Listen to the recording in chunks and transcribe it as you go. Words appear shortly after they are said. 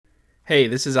Hey,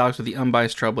 this is Alex with the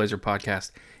Unbiased Trailblazer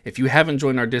podcast. If you haven't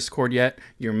joined our Discord yet,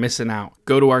 you're missing out.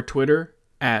 Go to our Twitter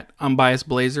at Unbiased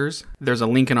Blazers. There's a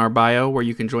link in our bio where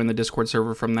you can join the Discord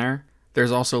server from there.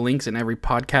 There's also links in every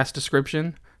podcast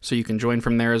description, so you can join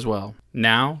from there as well.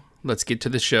 Now, let's get to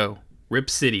the show. Rip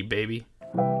City, baby.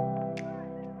 When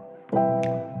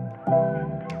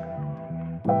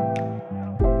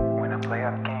I play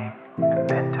up game and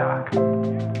then talk,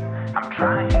 I'm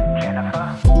trying,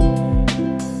 Jennifer.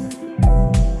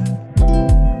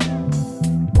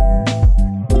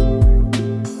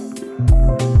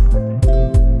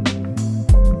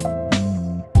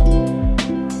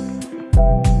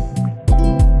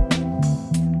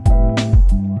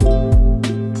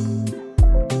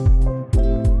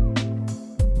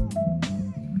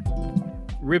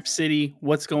 Rip City,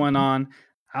 what's going on?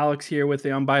 Alex here with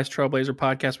the Unbiased Trailblazer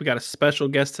podcast. We got a special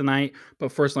guest tonight, but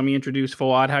first let me introduce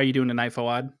Fawad. How are you doing tonight,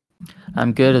 Fawad?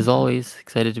 I'm good as always.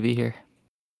 Excited to be here.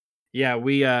 Yeah,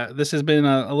 we this has been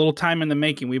a little time in the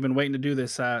making. We've been waiting to do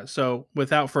this. So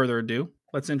without further ado,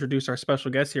 let's introduce our special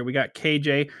guest here. We got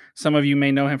KJ. Some of you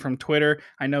may know him from Twitter.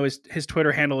 I know his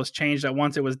Twitter handle has changed. At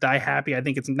once it was Die Happy. I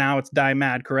think it's Die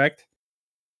Mad, correct?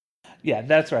 Yeah,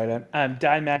 that's right. I'm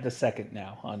Die Mad the second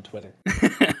now on Twitter.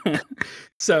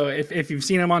 So if you've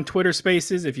seen him on Twitter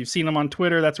Spaces, if you've seen him on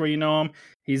Twitter, that's where you know him.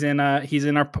 He's in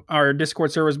our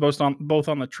Discord servers, both on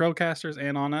the Trailcasters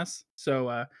and on us.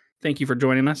 So thank you for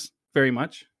joining us very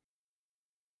much.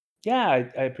 Yeah,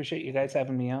 I appreciate you guys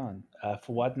having me on.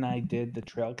 Fawad and I did the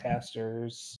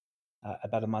Trailcasters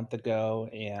about a month ago,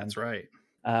 and That's right.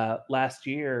 last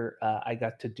year I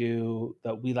got to do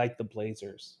the We Like the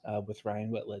Blazers with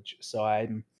Ryan Whitledge. So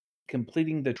I'm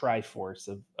completing the Triforce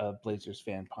of Blazers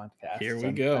fan podcasts. Here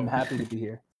we go. I'm happy to be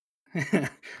here.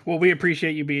 Well, we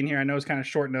appreciate you being here. I know it's kind of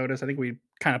short notice. I think we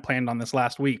kind of planned on this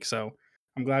last week, so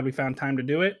I'm glad we found time to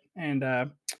do it. And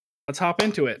let's hop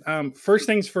into it. First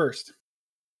things first.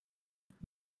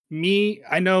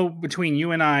 I know between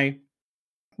you and I,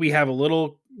 we have a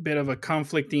little bit of a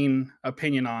conflicting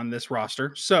opinion on this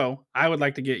roster. So I would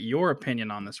like to get your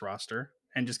opinion on this roster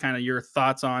and just kind of your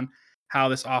thoughts on how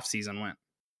this offseason went.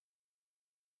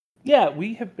 Yeah,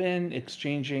 we have been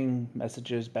exchanging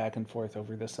messages back and forth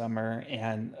over the summer,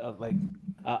 and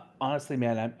honestly,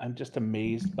 man, I'm just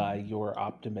amazed by your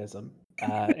optimism.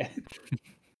 I'm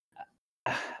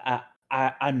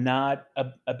not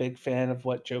a big fan of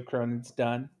what Joe Cronin's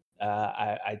done.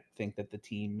 I think that the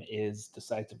team is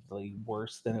decisively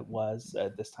worse than it was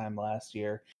this time last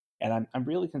year, and I'm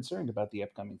really concerned about the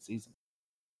upcoming season.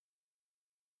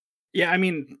 Yeah, I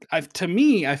mean, to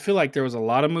me, I feel like there was a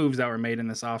lot of moves that were made in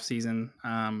this offseason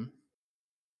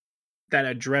that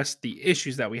addressed the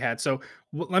issues that we had. So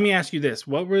let me ask you this: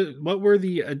 what were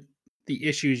the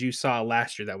issues you saw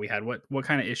last year that we had? What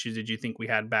kind of issues did you think we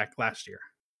had back last year?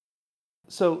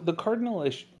 So the cardinal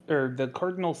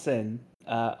sin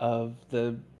of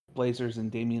the Blazers and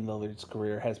Damian Lillard's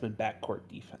career has been backcourt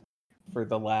defense for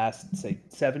the last, say,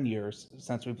 7 years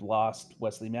since we've lost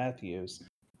Wesley Matthews.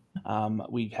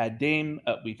 We've had Dame,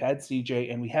 we've had CJ,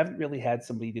 and we haven't really had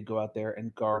somebody to go out there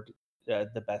and guard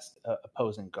the best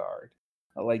opposing guard.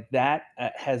 Like that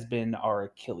has been our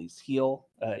Achilles heel.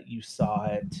 You saw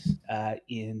it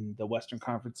in the Western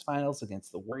Conference Finals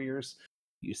against the Warriors.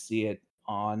 You see it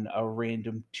on a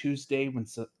random Tuesday when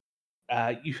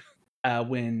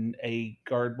when a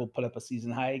guard will put up a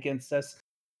season high against us.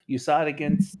 You saw it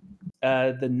against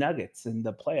the Nuggets in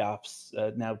the playoffs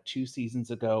now 2 seasons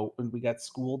ago when we got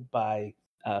schooled by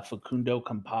Facundo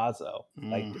Campazzo.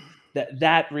 Like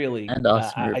that really, And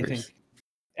Austin I Rivers. think,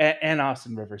 and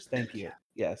Austin Rivers. Thank you.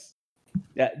 Yes,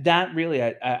 that really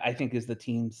I think is the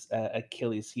team's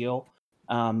Achilles heel,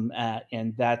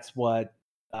 and that's what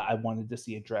I wanted to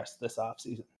see addressed this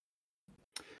offseason.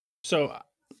 So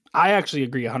I actually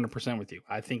agree 100% with you.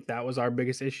 I think that was our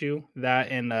biggest issue, that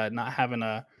and not having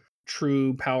a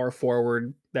true power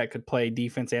forward that could play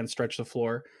defense and stretch the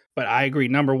floor. But I agree.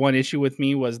 Number one issue with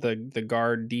me was the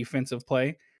guard defensive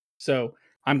play. So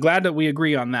I'm glad that we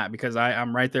agree on that because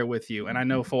I'm right there with you. And I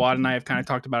know Fawad and I have kind of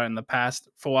talked about it in the past.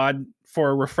 Fawad, for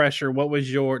a refresher,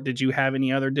 did you have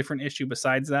any other different issue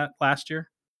besides that last year?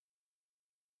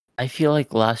 I feel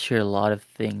like last year a lot of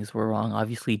things were wrong.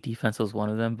 Obviously, defense was one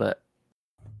of them, but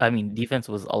I mean, defense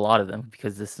was a lot of them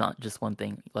because it's not just one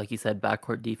thing. Like you said,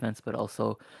 backcourt defense, but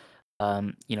also,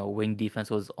 wing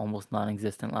defense was almost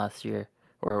non-existent last year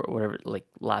or whatever, like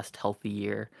last healthy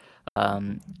year.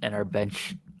 And our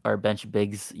bench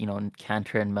bigs,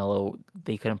 Cantor and Melo,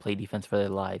 they couldn't play defense for their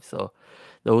lives. So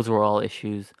those were all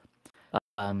issues.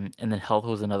 And then health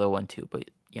was another one too. But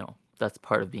that's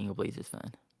part of being a Blazers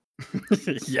fan.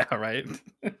 Yeah, right.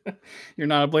 You're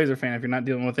not a Blazer fan if you're not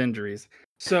dealing with injuries.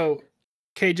 So,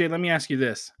 KJ, let me ask you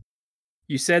this.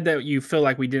 You said that you feel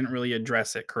like we didn't really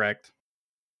address it, correct?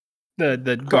 The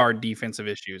Correct. guard defensive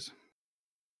issues.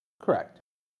 Correct.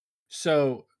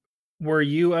 So, were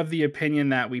you of the opinion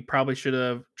that we probably should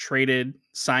have traded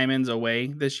Simons away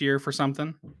this year for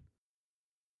something?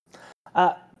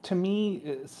 To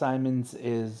me, Simons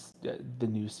is the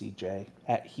new CJ.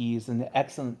 He's an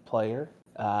excellent player.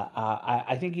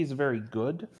 I think he's very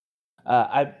good.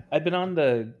 I've been on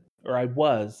the, or I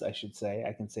was, I should say,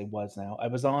 I can say was now. I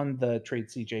was on the trade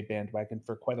CJ bandwagon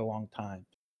for quite a long time.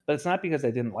 But it's not because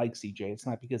I didn't like CJ. It's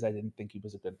not because I didn't think he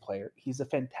was a good player. He's a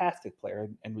fantastic player,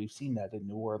 and we've seen that in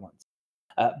New Orleans.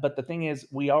 But the thing is,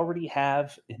 we already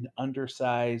have an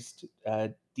undersized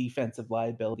defensive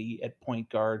liability at point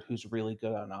guard who's really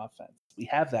good on offense. We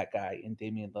have that guy in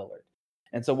Damian Lillard.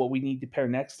 And so what we need to pair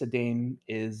next to Dame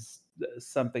is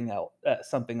something else,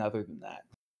 something other than that.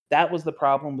 That was the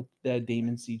problem with the Dame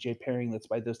and CJ pairing. That's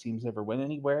why those teams never went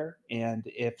anywhere. And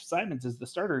if Simons is the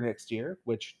starter next year,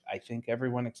 which I think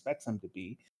everyone expects him to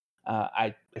be,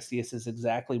 I see us as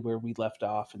exactly where we left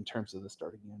off in terms of the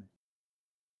starting unit.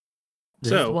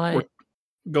 This is So, why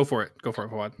go for it. Go for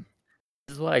it, Fawad.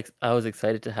 This is why I was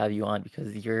excited to have you on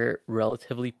because you're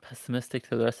relatively pessimistic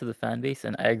to the rest of the fan base,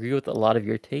 and I agree with a lot of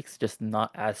your takes, just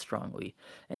not as strongly.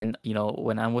 And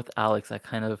when I'm with Alex, I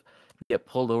kind of get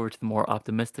pulled over to the more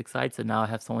optimistic side, so now I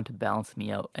have someone to balance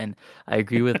me out. And I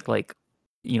agree with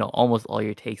almost all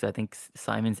your takes. I think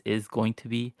Simons is going to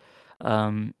be,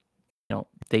 um,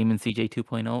 Damon CJ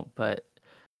 2.0, but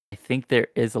I think there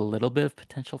is a little bit of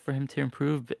potential for him to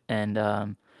improve, and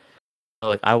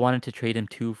like I wanted to trade him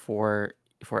too for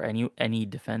any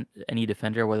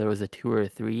defender, whether it was a 2 or a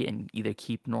 3, and either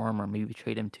keep Norm or maybe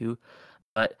trade him too.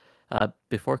 But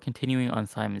before continuing on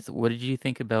Simons, what did you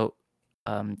think about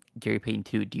Gary Payton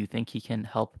too? Do you think he can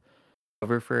help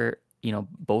cover for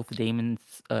both Damon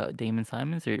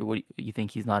Simons, or what do you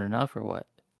think he's not enough, or what?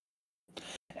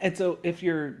 And so if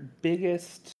your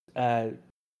biggest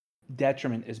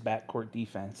detriment is backcourt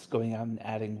defense, going out and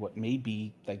adding what may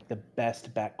be like the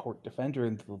best backcourt defender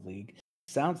into the league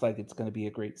sounds like it's going to be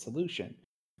a great solution.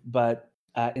 But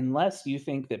unless you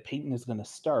think that Peyton is going to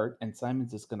start and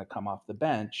Simons is going to come off the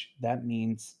bench, that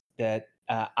means that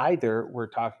either we're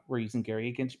using Gary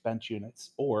against bench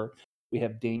units, or we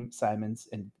have Dame Simons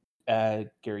and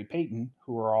Gary Payton,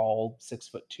 who are all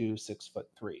 6'2",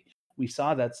 6'3". We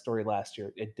saw that story last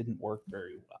year. It didn't work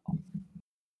very well.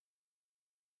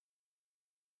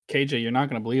 KJ, you're not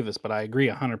going to believe this, but I agree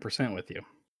 100% with you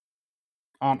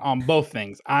on both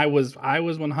things. I was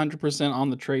 100% on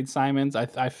the trade Simons.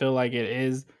 I feel like it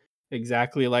is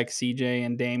exactly like CJ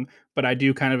and Dame, but I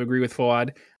do kind of agree with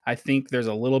Fuad. I think there's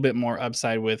a little bit more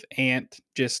upside with Ant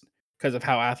just because of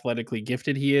how athletically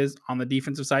gifted he is on the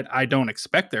defensive side. I don't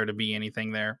expect there to be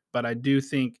anything there, but I do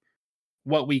think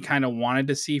what we kind of wanted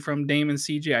to see from Dame and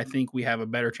CJ, I think we have a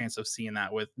better chance of seeing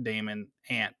that with Dame and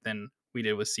Ant than we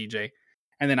did with CJ.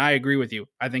 And then I agree with you.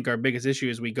 I think our biggest issue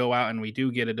is we go out and we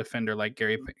do get a defender like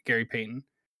Gary Payton,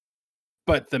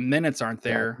 but the minutes aren't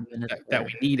Yeah, there the minutes that are-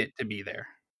 we need it to be there.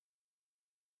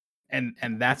 And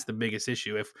that's the biggest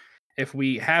issue. If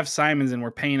we have Simons and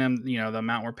we're paying him, the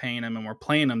amount we're paying him, and we're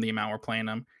playing him the amount we're playing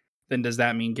him, then does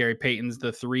that mean Gary Payton's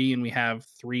the 3 and we have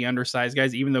 3 undersized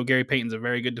guys? Even though Gary Payton's a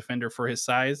very good defender for his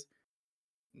size,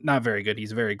 not very good.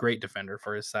 He's a very great defender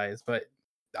for his size, but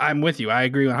I'm with you. I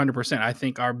agree 100%. I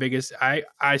think our biggest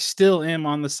I still am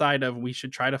on the side of we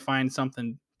should try to find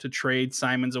something to trade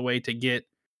Simons away to get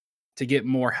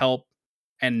more help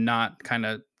and not kind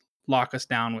of lock us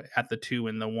down at the 2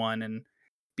 and the 1 and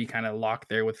be kind of locked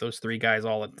there with those 3 guys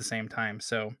all at the same time.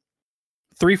 So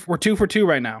we're 2 for 2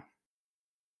 right now.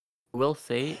 I will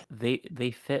say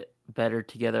they fit better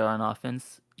together on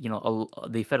offense.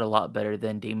 They fit a lot better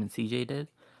than Dame and CJ did.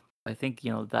 I think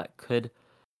that could,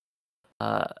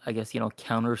 I guess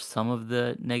counter some of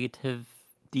the negative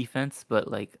defense, but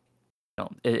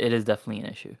it is definitely an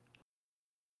issue.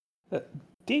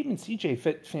 Dame and CJ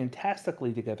fit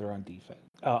fantastically together on defense,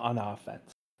 on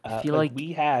offense. I feel like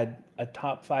we had a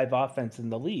top 5 offense in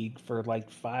the league for like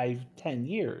 5-10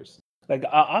 years. Like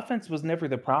offense was never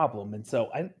the problem, and so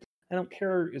I don't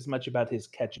care as much about his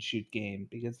catch and shoot game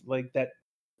because like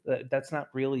that's not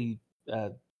really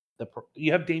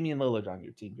you have Damian Lillard on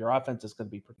your team. Your offense is going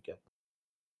to be pretty good.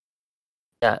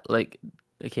 Yeah,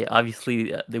 okay,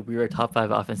 obviously we were a top 5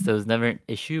 offense, so it was never an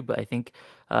issue. But I think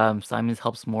Simons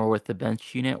helps more with the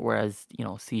bench unit, whereas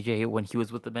CJ, when he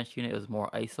was with the bench unit, it was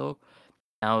more ISO.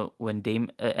 Now when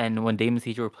Dame and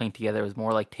CJ were playing together, it was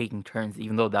more like taking turns,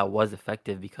 even though that was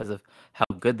effective because of how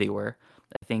good they were.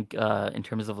 I think in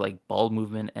terms of like ball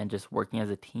movement and just working as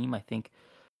a team, I think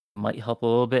might help a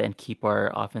little bit and keep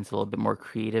our offense a little bit more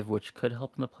creative, which could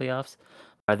help in the playoffs,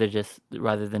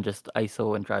 rather than just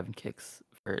ISO and driving kicks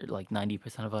for like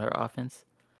 90% of our offense.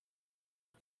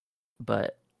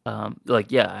 But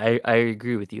like yeah, I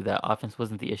agree with you that offense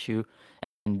wasn't the issue,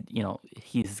 and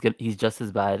he's just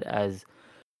as bad as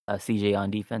CJ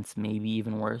on defense, maybe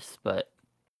even worse. But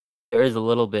there is a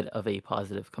little bit of a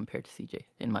positive compared to CJ,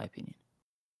 in my opinion.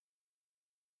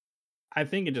 I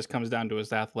think it just comes down to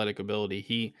his athletic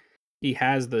ability. He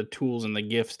has the tools and the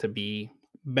gifts to be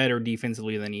better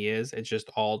defensively than he is. It just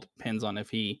all depends on if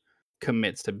he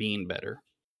commits to being better.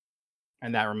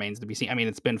 And that remains to be seen. I mean,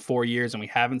 it's been 4 years and we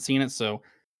haven't seen it, so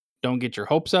don't get your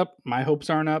hopes up. My hopes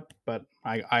aren't up, but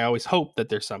I always hope that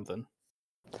there's something.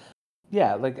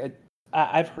 Yeah, like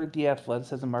I've heard the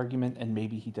athleticism argument, and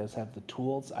maybe he does have the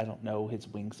tools. I don't know his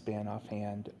wingspan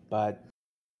offhand, but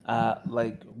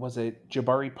like was it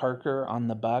Jabari Parker on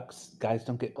the Bucks? Guys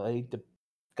don't get paid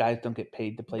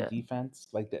to play Yeah. defense.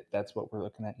 Like that's what we're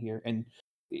looking at here. And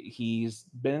he's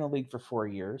been in the league for 4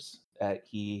 years.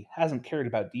 He hasn't cared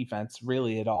about defense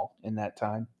really at all in that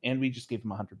time, and we just gave him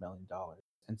 $100 million.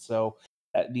 And so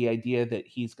the idea that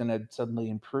he's going to suddenly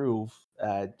improve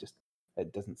just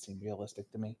it doesn't seem realistic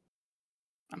to me.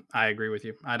 I agree with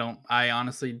you. I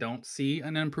honestly don't see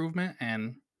an improvement,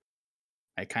 and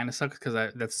it kind of sucks because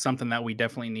that's something that we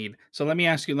definitely need. So let me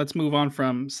ask you. Let's move on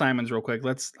from Simons real quick.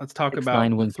 Let's talk 6'9" about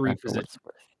the three wingspan for what positions. it's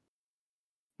worth.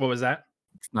 What was that?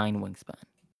 6'9" wingspan.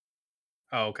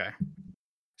 Oh, okay.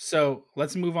 So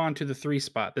let's move on to the 3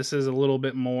 spot. This is um, a little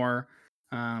bit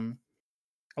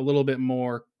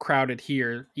more crowded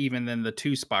here, even than the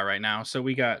 2 spot right now. So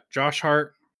we got Josh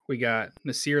Hart, we got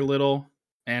Nasir Little,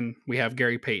 and we have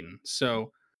Gary Payton.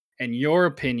 So, in your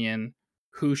opinion,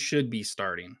 who should be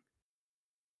starting?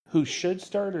 Who should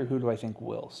start, or who do I think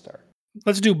will start?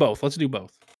 Let's do both.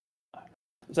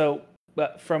 So,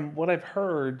 but from what I've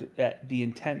heard, the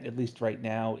intent, at least right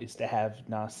now, is to have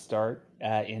Nas start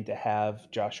and to have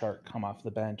Josh Hart come off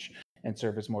the bench and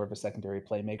serve as more of a secondary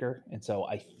playmaker. And so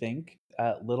I think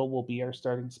Little will be our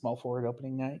starting small forward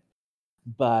opening night,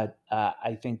 but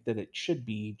I think that it should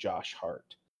be Josh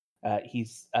Hart.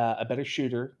 He's a better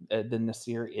shooter than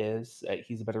Nasir is.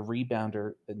 He's a better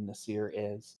rebounder than Nasir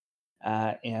is.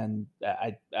 And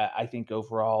I think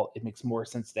overall it makes more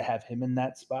sense to have him in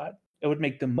that spot. It would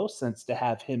make the most sense to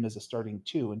have him as a starting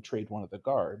 2 and trade one of the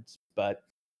guards. But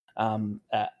um,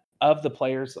 uh, of the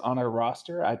players on our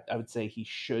roster, I would say he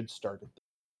should start.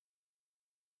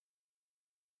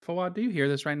 Fawad, do you hear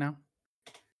this right now?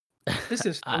 This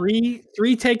is I-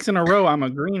 three takes in a row. I'm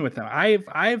agreeing with him.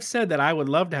 I've said that I would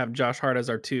love to have Josh Hart as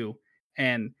our 2,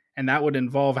 and that would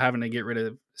involve having to get rid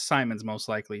of Simons most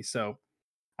likely. So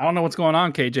I don't know what's going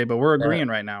on, KJ, but we're agreeing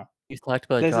right now. We've talked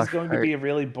about This Josh is going Hart. to be a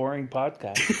really boring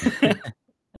podcast.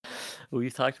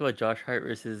 We've talked about Josh Hart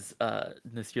versus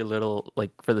Nasir Little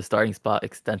like for the starting spot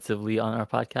extensively on our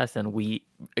podcast, and we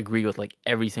agree with like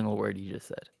every single word you just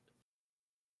said.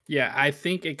 Yeah, I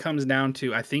think it comes down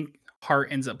to I think Hart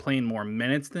ends up playing more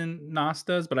minutes than Nas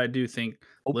does, but I do think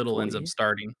Little ends up Hopefully.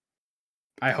 starting.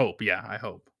 I hope. Yeah, I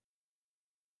hope.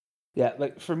 Yeah,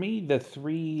 like for me, the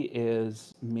 3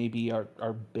 is maybe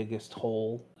our biggest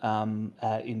hole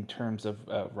in terms of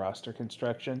roster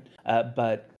construction,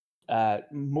 but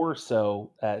more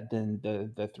so than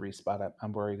the 3 spot.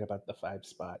 I'm worried about the 5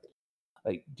 spot.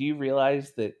 Like, do you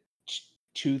realize that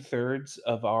 2/3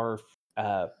 of our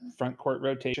front court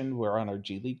rotation were on our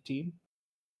G League team?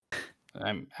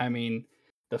 I mean,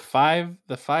 the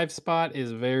five spot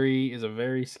is a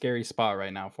very scary spot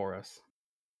right now for us.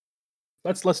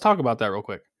 Let's talk about that real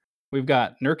quick. We've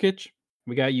got Nurkic,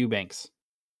 we got Eubanks.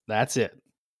 That's it.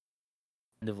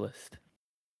 End of list.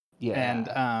 Yeah,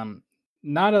 And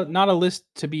not a list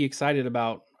to be excited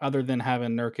about other than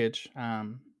having Nurkic.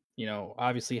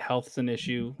 Obviously health's an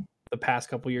issue the past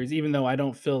couple years, even though I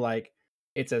don't feel like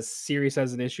it's as serious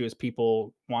as an issue as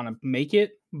people want to make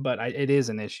it, but it is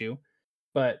an issue.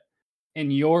 But in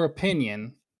your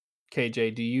opinion,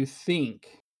 KJ, do you think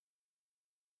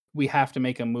we have to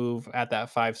make a move at that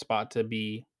 5 spot to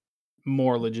be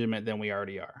more legitimate than we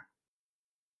already are?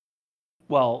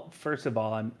 Well, first of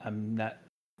all, I'm not.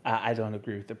 I don't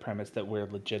agree with the premise that we're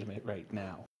legitimate right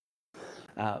now.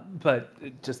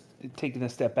 But just taking a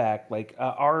step back, like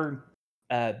our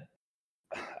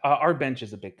bench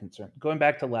is a big concern. Going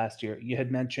back to last year, you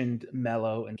had mentioned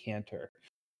Melo and Cantor.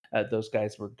 Those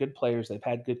guys were good players. They've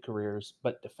had good careers,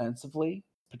 but defensively,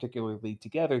 particularly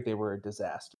together, they were a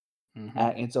disaster. Mhm.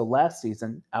 And so last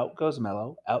season, out goes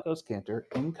Melo, out goes Cantor,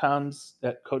 in comes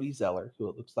Cody Zeller, who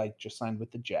it looks like just signed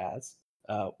with the Jazz.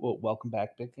 Well, welcome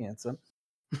back, Big Handsome.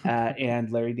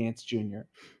 and Larry Nance Jr.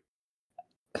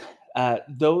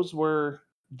 Those were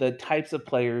the types of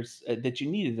players that you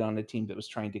needed on a team that was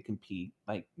trying to compete.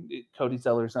 Like Cody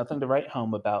Zeller's nothing to write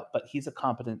home about, but he's a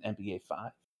competent NBA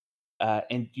five.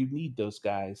 And you need those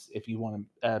guys if you want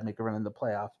to make a run in the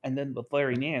playoff. And then with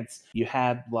Larry Nance, you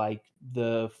had like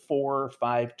the 4 or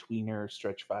 5 tweener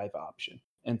stretch five option.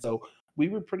 And so we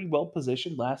were pretty well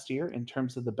positioned last year in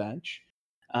terms of the bench.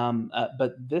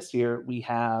 But this year we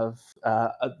have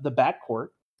the backcourt,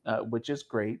 which is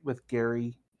great with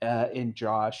Gary and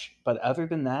Josh. But other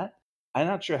than that, I'm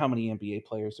not sure how many NBA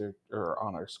players are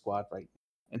on our squad right now.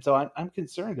 And so I'm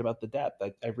concerned about the depth.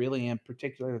 I really am,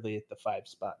 particularly at the 5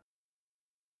 spot.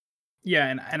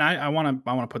 Yeah, and I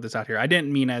wanna put this out here. I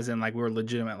didn't mean as in like we're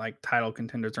legitimate like title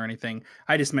contenders or anything.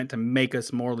 I just meant to make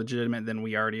us more legitimate than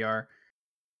we already are.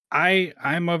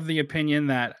 I'm of the opinion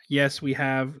that yes, we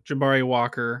have Jabari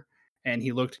Walker and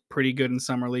he looked pretty good in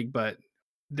summer league, but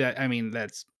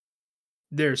that's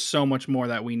there's so much more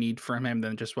that we need from him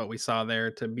than just what we saw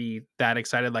there to be that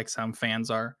excited like some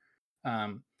fans are.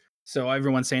 Um, so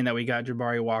everyone's saying that we got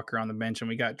Jabari Walker on the bench and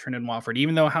we got Trendon Watford.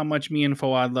 Even though how much me and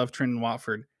Fawad love Trendon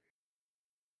Watford,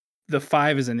 the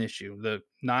 5 is an issue. The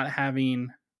not having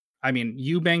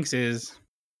Eubanks is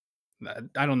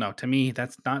I don't know. To me,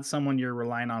 that's not someone you're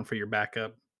relying on for your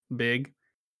backup big.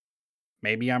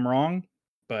 Maybe I'm wrong,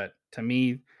 but to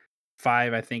me,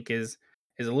 5 I think is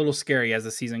a little scary as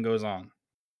the season goes on.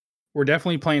 We're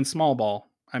definitely playing small ball.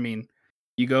 I mean,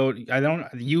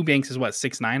 Eubanks is what,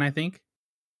 6'9", I think.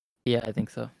 Yeah, I think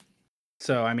so.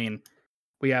 So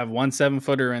we have 1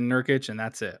 7-footer in Nurkic, and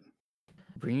that's it.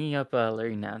 Bringing up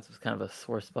Larry Nance was kind of a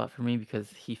sore spot for me because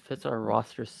he fits our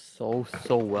roster so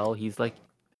well. He's like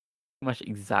pretty much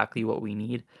exactly what we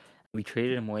need. We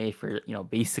traded him away for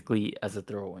basically as a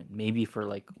throw-in. Maybe for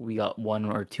like we got 1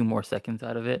 or 2 more seconds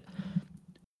out of it.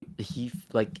 He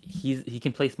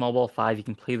can play small ball 5. He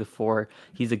can play the 4.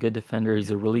 He's a good defender. He's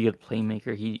a really good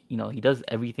playmaker. He does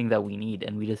everything that we need,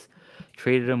 and we just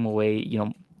traded him away.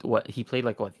 He played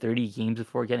like 30 games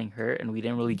before getting hurt, and we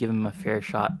didn't really give him a fair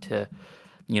shot to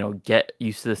get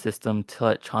used to the system to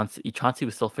let Chauncey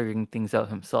was still figuring things out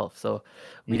himself. So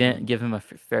we didn't give him a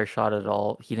fair shot at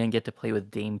all. He didn't get to play with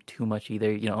Dame too much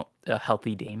either, a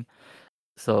healthy Dame.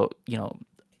 So,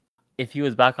 if he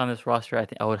was back on this roster, I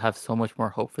think I would have so much more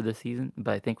hope for this season.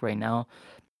 But I think right now,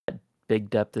 that big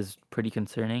depth is pretty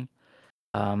concerning.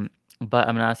 But I'm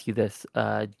going to ask you this.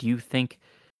 Do you think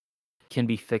can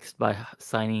be fixed by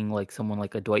signing like someone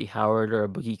like a Dwight Howard or a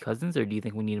Boogie Cousins? Or do you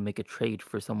think we need to make a trade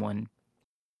for someone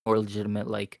more legitimate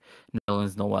like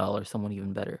Nerlens Noel or someone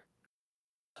even better?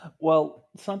 Well,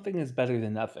 something is better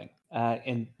than nothing.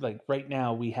 And like right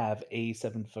now, we have a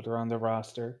 7-footer on the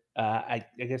roster. I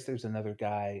guess there's another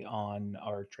guy on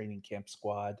our training camp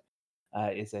squad.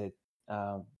 Is it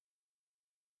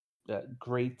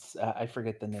Greats? I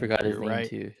forget the name. Forgot his You're name right.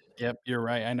 too. Yep, you're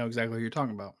right. I know exactly who you're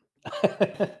talking about.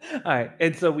 All right,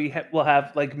 and so we'll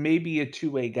have like maybe a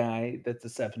 2-way guy that's a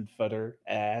 7-footer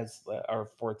as our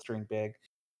 4th string big.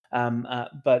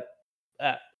 But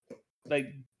uh,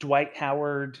 like Dwight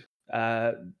Howard,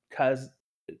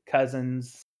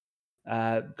 Cousins,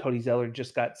 Cody Zeller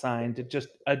just got signed. Just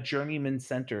a journeyman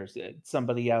center,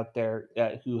 somebody out there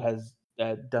who has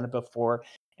done it before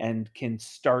and can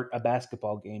start a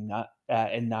basketball game, not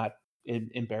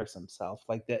embarrass himself.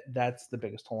 Like that. That's the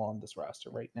biggest hole on this roster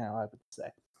right now, I would say.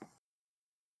 To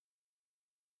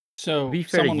So be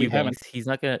fair to someone we haven't Eubanks, he's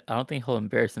not gonna. I don't think he'll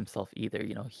embarrass himself either.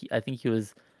 I think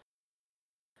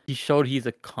he showed he's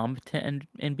a competent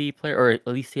NBA player, or at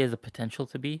least he has the potential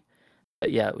to be.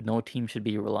 But yeah, no team should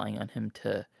be relying on him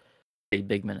to play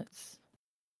big minutes.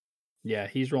 Yeah,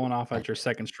 he's rolling off at your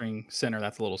second string center.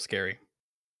 That's a little scary.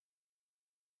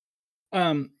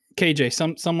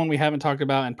 KJ, someone we haven't talked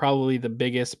about, and probably the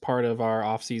biggest part of our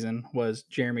offseason was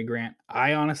Jeremy Grant.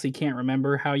 I honestly can't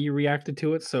remember how you reacted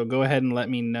to it, so go ahead and let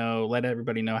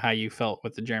everybody know how you felt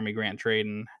with the Jeremy Grant trade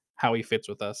and how he fits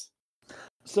with us.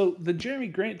 So the Jeremy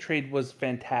Grant trade was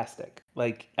fantastic.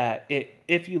 Like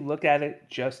if you look at it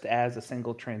just as a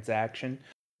single transaction,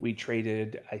 we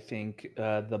traded, I think,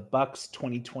 the Bucks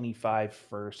 2025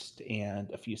 first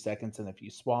and a few seconds and a few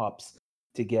swaps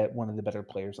to get one of the better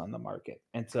players on the market.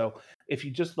 And so if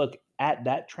you just look at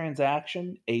that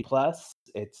transaction, A plus,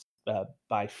 it's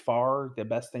by far the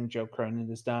best thing Joe Cronin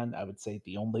has done. I would say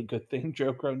the only good thing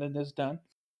Joe Cronin has done.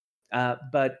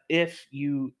 But if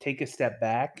you take a step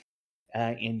back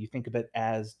and you think of it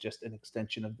as just an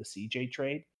extension of the CJ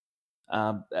trade,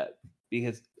 um, uh,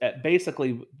 because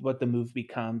basically what the move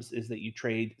becomes is that you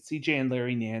trade CJ and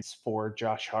Larry Nance for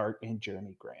Josh Hart and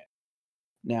Jeremy Grant.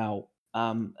 Now,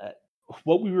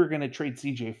 what we were going to trade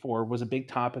CJ for was a big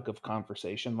topic of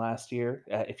conversation last year.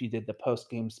 If you did the post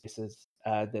game spaces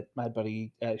that my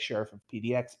buddy Sheriff of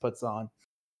PDX puts on,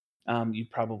 you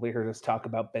probably heard us talk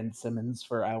about Ben Simmons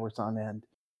for hours on end.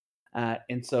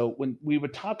 And so when we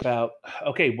would talk about,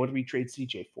 okay, what do we trade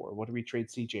CJ for? What do we trade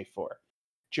CJ for?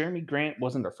 Jeremy Grant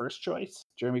wasn't our first choice.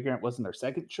 Jeremy Grant wasn't our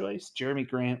second choice. Jeremy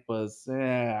Grant was,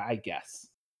 I guess.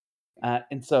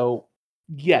 And so,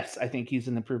 yes, I think he's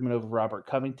an improvement over Robert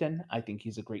Covington. I think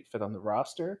he's a great fit on the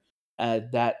roster.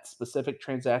 That specific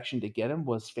transaction to get him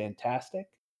was fantastic.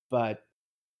 But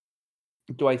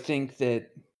do I think that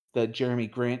the Jeremy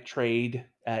Grant trade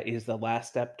is the last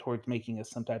step towards making us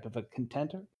some type of a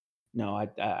contender? No,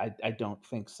 I don't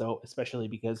think so, especially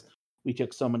because we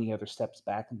took so many other steps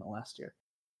back in the last year.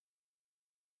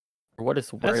 For what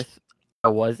it's That's worth, I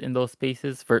was in those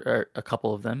spaces for a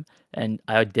couple of them, and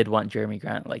I did want Jeremy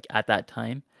Grant like at that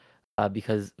time,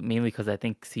 because mainly because I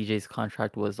think CJ's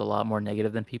contract was a lot more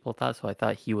negative than people thought, so I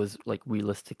thought he was like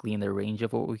realistically in the range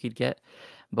of what we could get.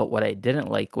 But what I didn't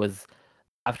like was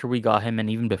after we got him, and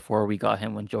even before we got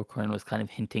him, when Joe Corn was kind of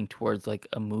hinting towards like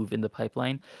a move in the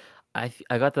pipeline, I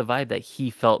got the vibe that he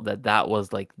felt that that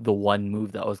was like the one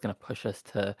move that was going to push us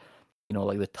to,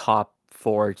 like the top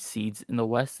four seeds in the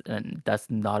West, and that's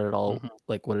not at all mhm.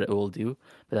 like what it will do.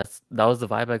 But that was the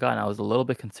vibe I got, and I was a little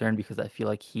bit concerned because I feel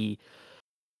like he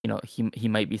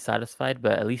might be satisfied,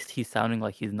 but at least he's sounding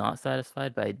like he's not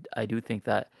satisfied. But I do think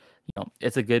that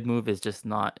it's a good move. It's just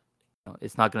not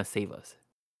it's not going to save us.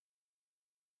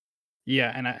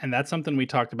 Yeah, and that's something we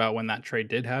talked about when that trade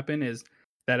did happen is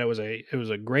that it was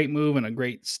a great move and a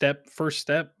great first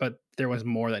step, but there was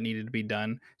more that needed to be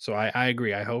done. So I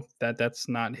agree. I hope that that's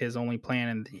not his only plan,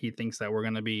 and he thinks that we're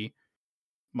going to be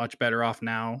much better off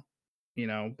now.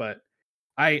 But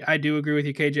I do agree with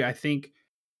you, KJ. I think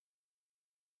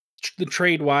the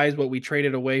trade wise, what we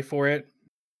traded away for it,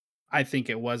 I think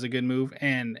it was a good move.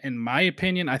 And in my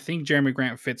opinion, I think Jeremy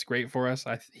Grant fits great for us.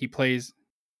 He plays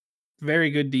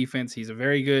very good defense. He's a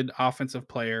very good offensive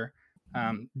player.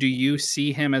 Do you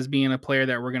see him as being a player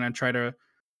that we're going to try to?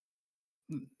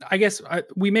 I guess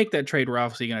we make that trade. We're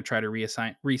obviously going to try to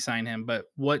re-sign him. But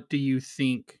what do you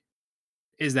think?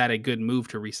 Is that a good move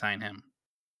to re-sign him?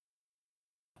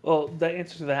 Well, the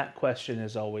answer to that question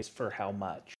is always for how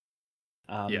much.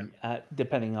 Yeah.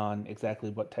 Depending on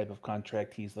exactly what type of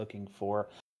contract he's looking for.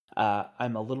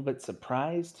 I'm a little bit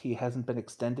surprised he hasn't been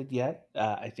extended yet.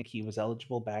 I think he was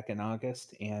eligible back in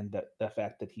August, and the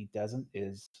fact that he doesn't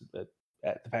is the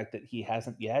fact that he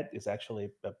hasn't yet is actually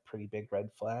a pretty big red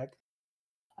flag.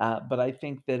 But I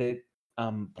think that it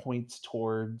points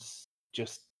towards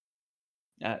just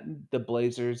uh, the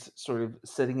Blazers sort of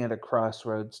sitting at a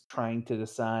crossroads, trying to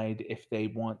decide if they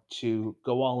want to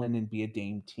go all in and be a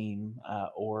Dame team,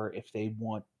 or if they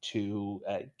want to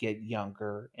get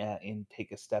younger and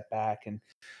take a step back. And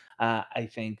I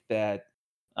think that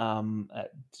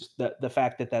just the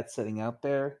fact that that's sitting out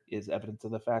there is evidence of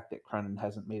the fact that Cronin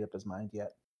hasn't made up his mind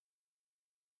yet.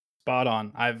 Spot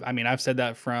on. I've said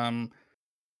that from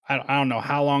I don't know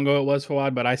how long ago it was,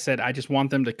 Fawad, but I said I just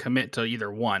want them to commit to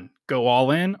either one, go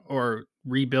all in or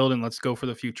rebuild and let's go for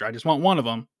the future. I just want one of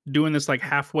them. Doing this like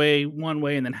halfway one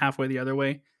way and then halfway the other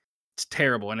way, it's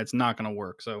terrible and it's not going to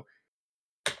work. So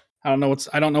I don't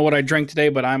know what I drank today,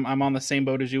 but I'm on the same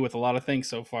boat as you with a lot of things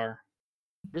so far.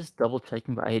 Just double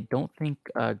checking, but I don't think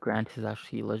Grant is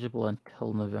actually eligible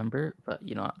until November. But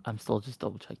I'm still just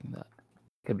double checking that.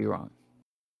 Could be wrong.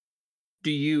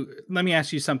 Let me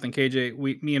ask you something,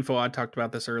 KJ. Me and Fawad talked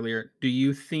about this earlier. Do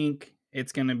you think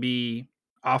it's going to be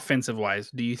offensive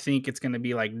wise? Do you think it's going to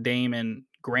be like Dame and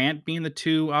Grant being the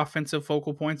two offensive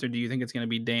focal points, or do you think it's going to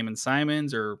be Dame and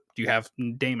Simons, or do you have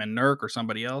Dame and Nurk or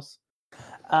somebody else?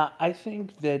 I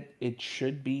think that it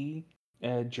should be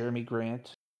Jeremy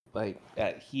Grant. Like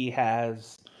he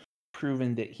has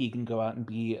proven that he can go out and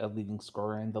be a leading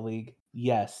scorer in the league.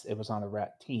 Yes, it was on a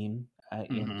rat team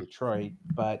in Hmm. Detroit,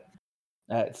 but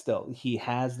still, he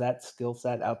has that skill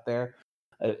set out there.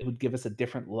 It would give us a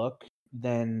different look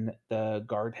than the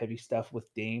guard heavy stuff with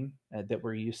Dame that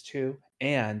we're used to.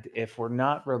 And if we're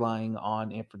not relying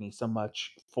on Anthony so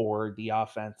much for the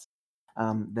offense,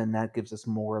 then that gives us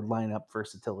more lineup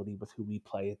versatility with who we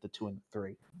play at the 2 and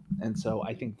 3. And so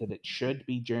I think that it should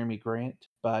be Jeremy Grant,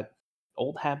 but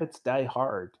old habits die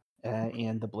hard.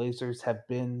 And the Blazers have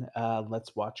been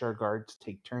let's watch our guards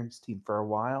take turns team for a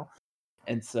while.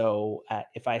 And so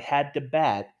if I had to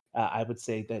bet, I would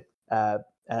say that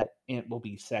Ant will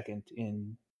be second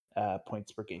in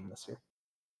points per game this year.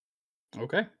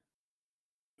 Okay.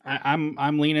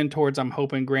 I'm leaning towards I'm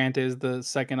hoping Grant is the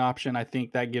second option. I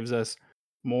think that gives us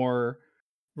more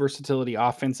versatility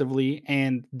offensively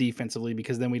and defensively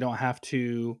because then we don't have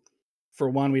to, for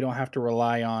one, we don't have to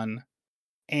rely on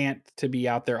Ant to be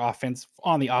out there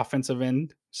on the offensive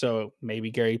end. So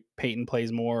maybe Gary Payton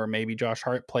plays more, or maybe Josh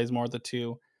Hart plays more of the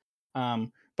two.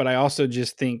 But I also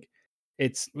just think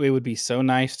it would be so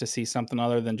nice to see something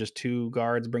other than just two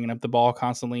guards bringing up the ball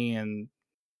constantly and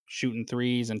shooting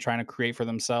threes and trying to create for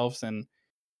themselves. And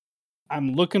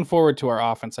I'm looking forward to our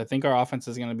offense. I think our offense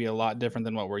is going to be a lot different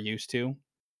than what we're used to.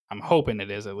 I'm hoping it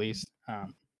is at least.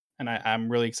 And I'm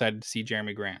really excited to see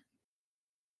Jeremy Grant.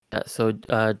 So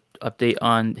update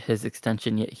on his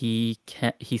extension. He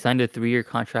signed a 3-year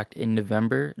contract in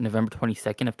November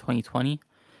 22nd of 2020,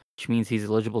 which means he's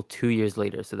eligible 2 years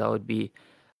later. So that would be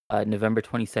November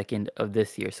 22nd of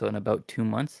this year. So in about 2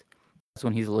 months, that's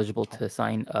when he's eligible to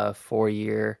sign a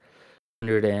 4-year,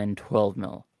 112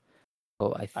 mil.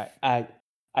 So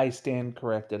I stand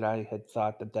corrected. I had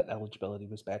thought that eligibility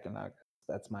was back in August.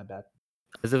 That's my bad.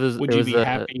 Would you be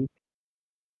happy?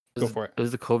 Go for it. It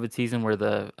was the COVID season where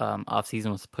the off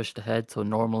season was pushed ahead. So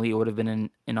normally it would have been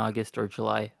in August or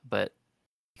July, but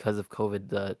because of COVID,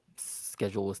 the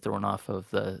schedule was thrown off of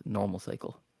the normal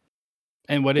cycle.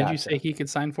 And what did you say he could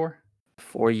sign for?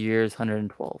 4 years,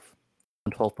 112,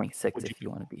 112.6 if you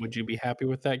want to be. Would you be happy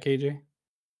with that, KJ?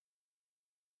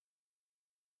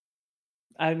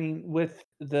 I mean, with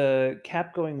the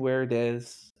cap going where it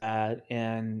is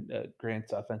and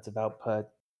Grant's offensive output,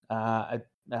 I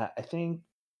think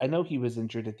I know he was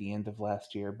injured at the end of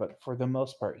last year, but for the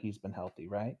most part, he's been healthy,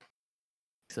 right?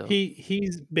 So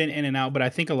he's been in and out, but I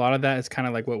think a lot of that is kind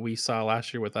of like what we saw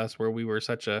last year with us, where we were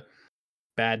such a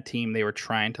bad team they were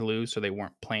trying to lose, so they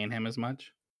weren't playing him as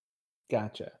much.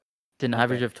 Gotcha. It's an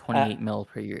average of 28 mil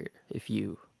per year, if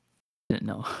you didn't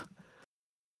know.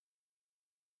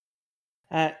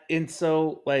 And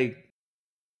so, like,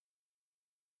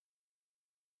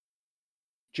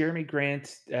 Jeremy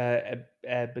Grant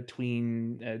at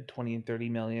between 20 and 30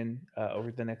 million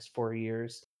over the next 4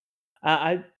 years.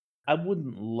 I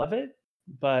wouldn't love it,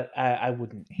 but I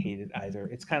wouldn't hate it either.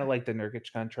 It's kind of like the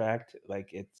Nurkic contract. Like,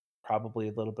 it's probably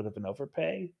a little bit of an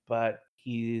overpay, but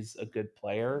he's a good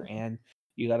player, and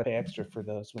you got to pay extra for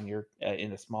those when you're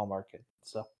in a small market.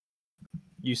 So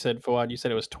you said, Fouad,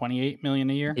 it was 28 million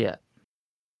a year? Yeah.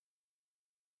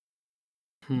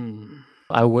 Hmm.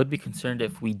 I would be concerned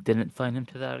if we didn't sign him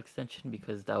to that extension,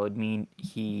 because that would mean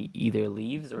he either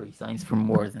leaves or he signs for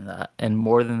more than that. And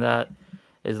more than that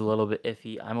is a little bit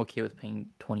iffy. I'm okay with paying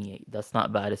 28. That's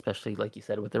not bad, especially like you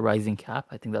said with the rising cap.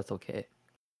 I think that's okay.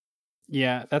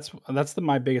 Yeah, that's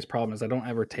my biggest problem is I don't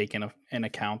ever take in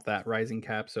account that rising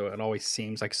cap, so it always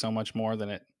seems like so much more than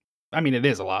it. I mean, it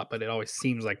is a lot, but it always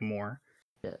seems like more.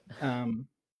 Yeah.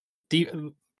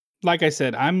 Like I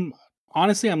said, I'm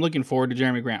looking forward to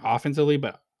Jeremy Grant offensively,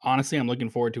 but honestly, I'm looking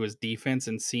forward to his defense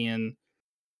and seeing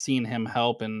him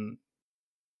help. And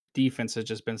defense has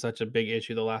just been such a big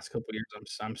issue the last couple of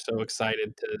years. I'm so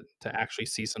excited to actually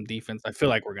see some defense. I feel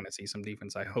like we're going to see some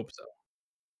defense. I hope so.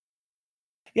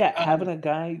 yeah, having a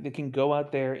guy that can go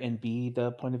out there and be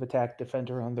the point of attack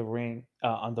defender on the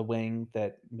wing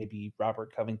that maybe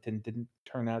Robert Covington didn't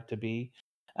turn out to be,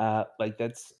 like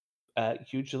that's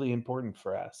hugely important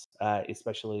for us,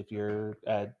 especially if you're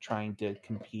trying to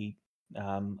compete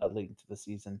late into the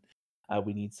season.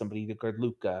 We need somebody to guard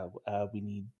Luca. We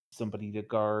need somebody to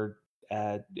guard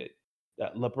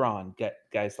LeBron. Get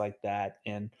guys like that,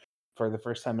 and for the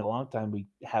first time in a long time, we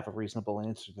have a reasonable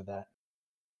answer to that.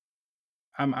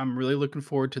 I'm really looking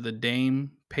forward to the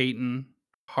Dame, Peyton,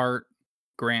 Hart,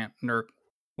 Grant, Nurk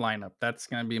lineup. That's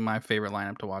going to be my favorite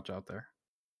lineup to watch out there.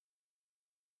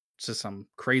 It's just some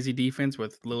crazy defense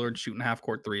with Lillard shooting half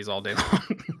court threes all day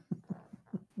long.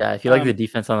 Yeah, I feel like the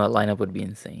defense on that lineup would be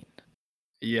insane.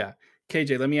 Yeah.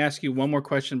 KJ, let me ask you one more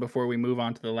question before we move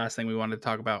on to the last thing we wanted to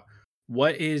talk about.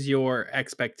 What is your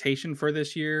expectation for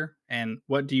this year, and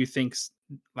what do you think's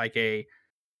like a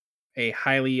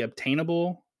highly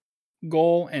obtainable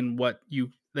goal, and what you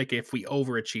like if we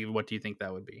overachieve, what do you think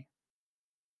that would be?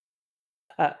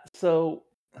 So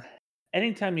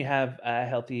anytime you have a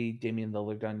healthy Damian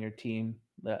Lillard on your team,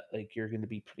 like you're going to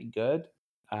be pretty good.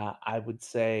 I would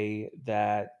say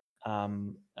that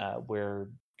we're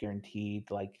guaranteed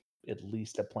like at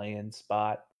least a play-in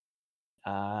spot.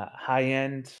 High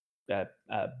end,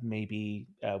 maybe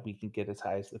we can get as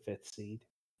high as the 5th seed.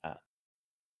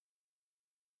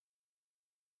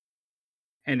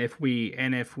 And if we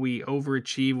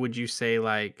overachieve, would you say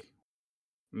like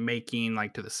making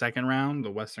like to the second round,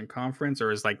 the Western Conference,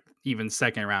 or is like even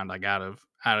second round like out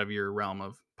of your realm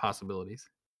of possibilities?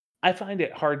 I find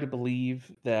it hard to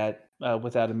believe that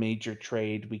without a major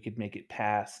trade, we could make it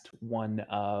past one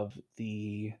of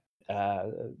the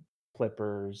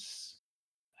Clippers,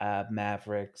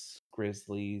 Mavericks,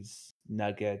 Grizzlies,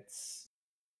 Nuggets.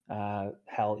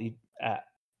 Hell,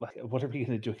 like, what are we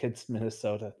going to do against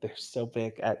Minnesota? They're so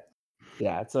big.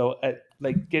 Yeah, so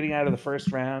like getting out of the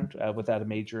first round without a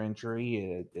major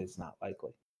injury is not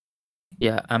likely.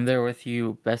 Yeah, I'm there with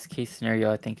you. Best case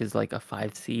scenario, I think, is like a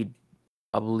 5 seed,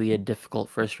 probably a difficult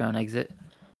first round exit.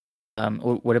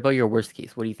 What about your worst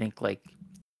case? What do you think? Like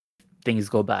things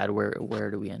go bad,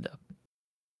 where do we end up?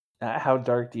 How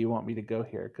dark do you want me to go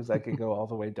here? Because I could go all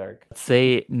the way dark. Let's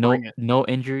say Bring it. no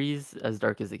injuries, as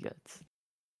dark as it gets.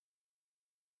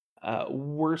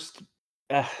 Worst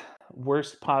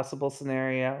worst possible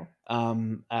scenario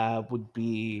would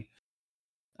be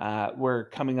we're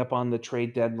coming up on the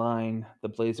trade deadline. The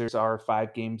Blazers are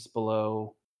 5 games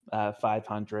below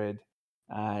 500.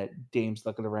 Dame's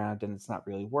looking around and it's not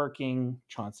really working.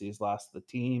 Chauncey has lost the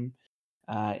team.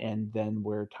 And then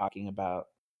we're talking about,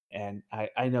 and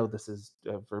I know this is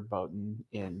verboten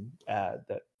in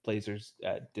the Blazers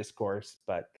discourse,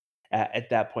 but at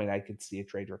that point, I could see a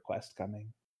trade request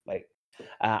coming. Like,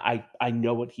 I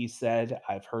know what he said.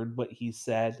 I've heard what he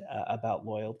said about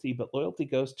loyalty, but loyalty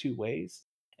goes 2 ways.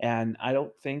 And I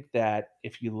don't think that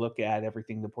if you look at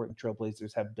everything the Portland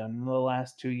Trailblazers have done in the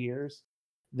last 2 years,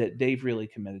 that they've really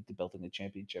committed to building a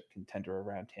championship contender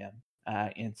around him.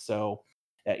 And so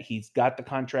he's got the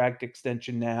contract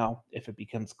extension now. If it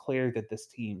becomes clear that this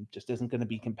team just isn't going to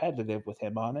be competitive with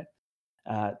him on it,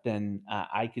 then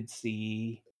I could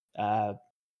see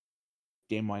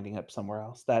Dame winding up somewhere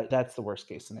else. That's the worst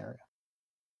case scenario.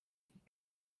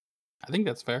 I think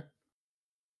that's fair.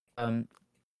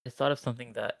 I thought of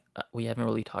something that we haven't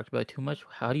really talked about too much.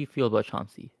 How do you feel about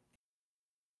Chauncey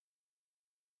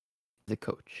as a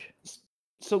coach?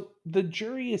 So the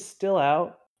jury is still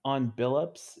out on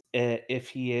Billups if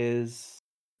he is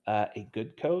a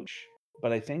good coach,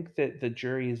 but I think that the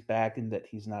jury is back in that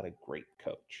he's not a great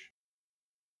coach.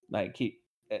 Like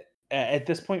at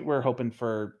this point, we're hoping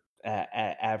for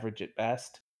average at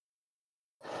best.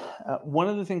 One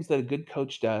of the things that a good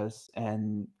coach does,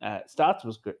 and Stotts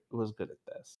was good at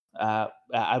this.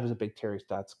 I was a big Terry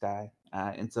Stotts guy,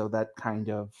 and so that kind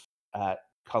of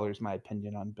colors my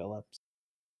opinion on Billups.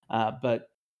 But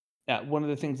one of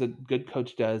the things that good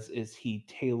coach does is he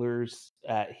tailors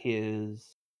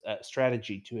his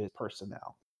strategy to his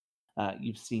personnel.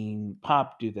 You've seen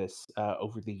Pop do this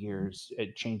over the years,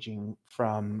 changing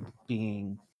from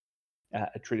being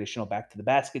a traditional back to the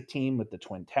basket team with the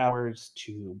Twin Towers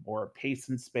to more pace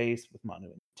and space with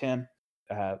Manu and Tim,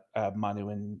 Manu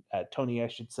and Tony, I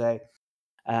should say.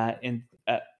 And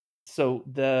so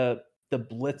the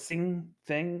blitzing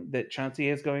thing that Chauncey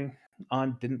is going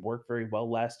on didn't work very well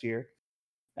last year.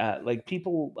 Like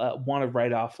people want to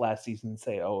write off last season and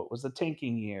say, "Oh, it was a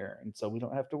tanking year, and so we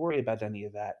don't have to worry about any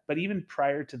of that." But even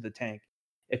prior to the tank,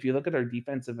 if you look at our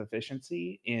defensive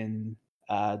efficiency in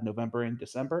November and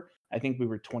December, I think we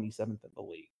were 27th in the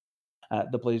league.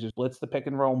 The Blazers blitzed the pick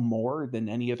and roll more than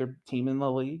any other team in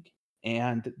the league,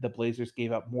 and the Blazers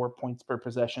gave up more points per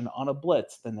possession on a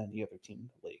blitz than any other team in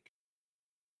the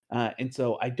league. And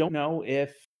so I don't know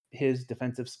if his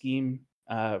defensive scheme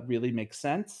really makes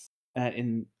sense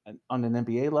on an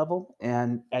NBA level,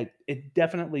 and it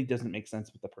definitely doesn't make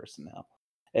sense with the personnel.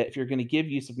 If you're going to give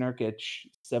Yusuf Nurkic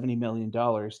 $70 million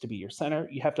to be your center,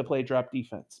 you have to play drop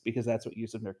defense because that's what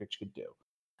Yusuf Nurkic could do.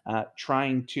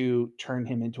 Trying to turn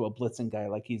him into a blitzing guy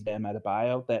like he's Bam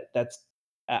Adebayo, that's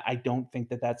I don't think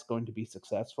that that's going to be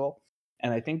successful,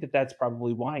 and I think that that's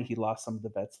probably why he lost some of the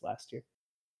bets last year.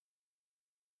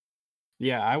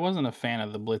 Yeah, I wasn't a fan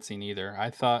of the blitzing either.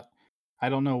 I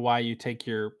don't know why you take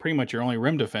your pretty much your only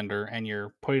rim defender and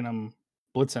you're putting them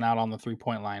blitzing out on the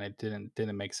 3-point line. It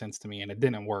didn't make sense to me, and it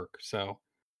didn't work. So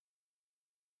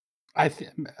I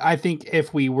think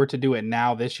if we were to do it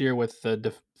now this year with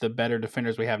the better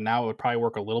defenders we have now, it would probably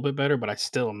work a little bit better. But I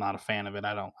still am not a fan of it.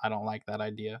 I don't like that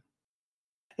idea.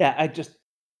 Yeah, I just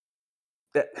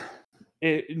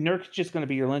Nurkic's just going to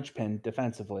be your linchpin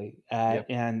defensively, Yep.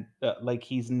 and like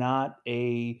he's not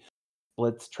a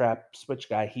blitz trap switch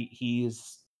guy.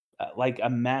 He's like a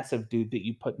massive dude that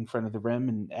you put in front of the rim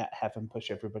and have him push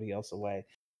everybody else away.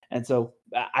 And so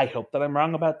I hope that I'm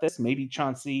wrong about this. Maybe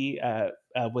Chauncey,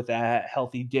 with a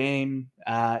healthy Dame,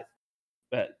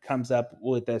 comes up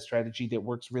with a strategy that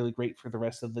works really great for the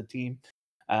rest of the team.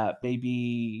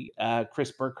 Maybe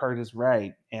Chris Burkhardt is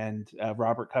right, and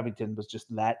Robert Covington was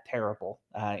just that terrible.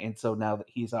 And so now that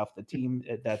he's off the team,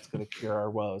 that's going to cure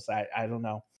our woes. I don't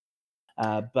know.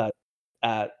 But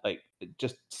like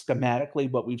just schematically,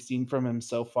 what we've seen from him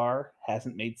so far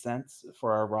hasn't made sense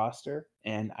for our roster,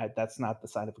 and that's not the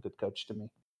sign of a good coach to me.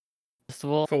 First of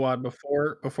all, Fawad,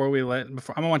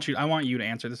 I want you to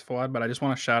answer this, Fawad, but I just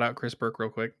want to shout out Chris Burke real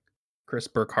quick. Chris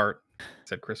Burkhart. I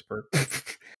said Chris Burke.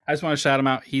 I just want to shout him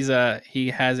out. He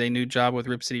has a new job with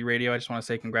Rip City Radio. I just want to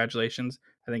say congratulations.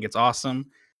 I think it's awesome.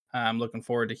 I'm looking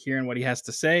forward to hearing what he has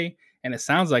to say, and it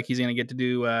sounds like he's going to get to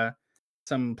do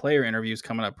some player interviews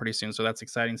coming up pretty soon. So that's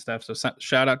exciting stuff. So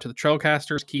shout out to the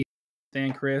Trailcasters, Keith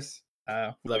and Chris.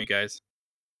 Love you guys.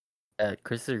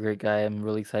 Chris is a great guy. I'm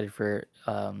really excited for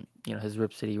his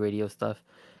Rip City Radio stuff,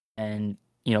 and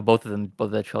both of them,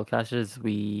 both the Trailcasters,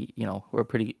 we're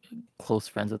pretty close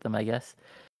friends with them, I guess.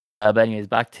 But anyways,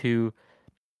 back to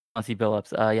Chauncey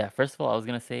Billups. Yeah, first of all, I was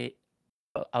gonna say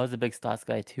I was a big Stotts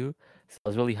guy too, so I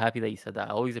was really happy that you said that.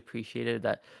 I always appreciated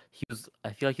that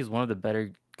I feel like he's one of the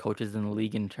better coaches in the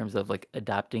league in terms of like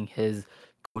adapting his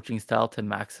coaching style to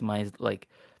maximize like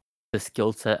the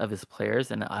skill set of his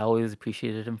players, and I always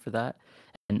appreciated him for that.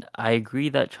 And I agree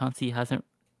that Chauncey hasn't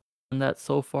done that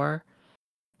so far,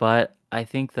 but I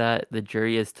think that the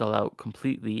jury is still out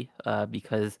completely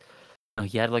because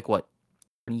he had like what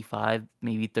 25,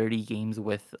 maybe 30 games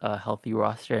with a healthy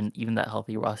roster, and even that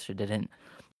healthy roster didn't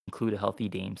include a healthy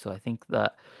Dame. So I think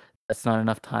that that's not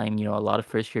enough time. A lot of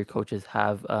first year coaches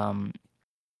have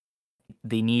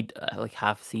they need like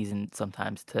half season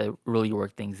sometimes to really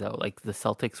work things out. Like the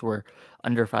Celtics were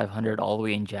under 500 all the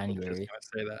way in I was January.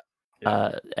 just gonna say that.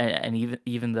 Yeah. And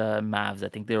even the Mavs, I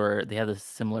think they had a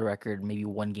similar record, maybe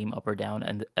one game up or down,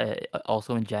 and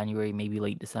also in January, maybe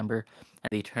late December, and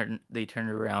they turned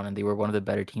it around, and they were one of the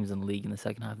better teams in the league in the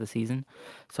second half of the season.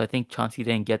 So I think Chauncey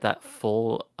didn't get that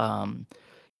full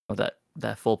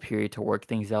that full period to work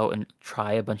things out and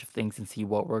try a bunch of things and see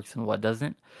what works and what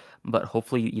doesn't. But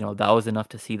hopefully, that was enough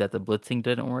to see that the blitzing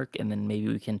didn't work, and then maybe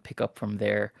we can pick up from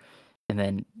there, and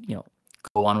then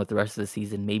go on with the rest of the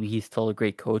season. Maybe he's still a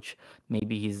great coach.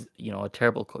 Maybe he's a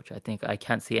terrible coach. I think I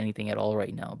can't see anything at all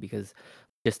right now because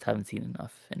we just haven't seen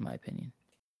enough, in my opinion.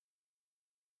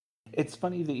 It's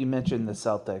funny that you mentioned the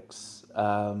Celtics.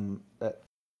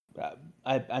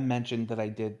 I mentioned that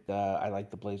I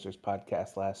like the Blazers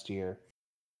podcast last year,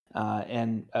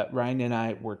 and Ryan and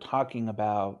I were talking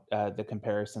about the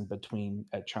comparison between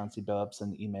Chauncey Billups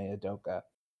and Ime Udoka,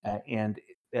 and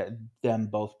them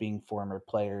both being former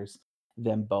players,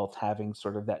 them both having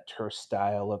sort of that terse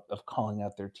style of calling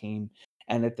out their team.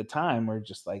 And at the time, we're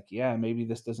just like, yeah, maybe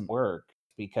this doesn't work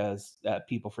because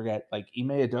people forget like Ime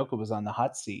Udoka was on the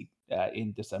hot seat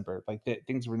in December. Like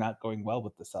things were not going well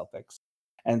with the Celtics,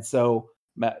 and so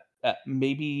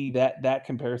maybe that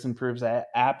comparison proves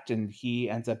apt, and he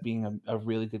ends up being a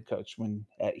really good coach when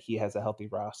he has a healthy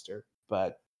roster.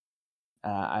 But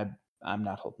I'm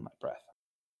not holding my breath.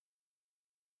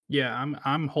 Yeah,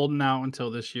 I'm holding out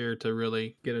until this year to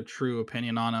really get a true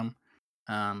opinion on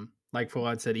him. Like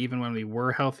Fuad said, even when we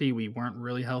were healthy, we weren't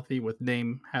really healthy with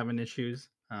Dame having issues.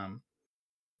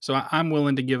 So I'm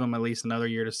willing to give him at least another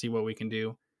year to see what we can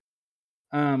do.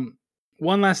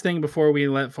 One last thing before we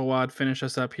let Fawad finish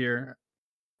us up here.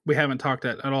 We haven't talked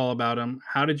at all about him.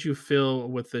 How did you feel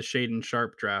with the Shaden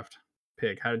Sharp draft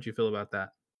pick? How did you feel about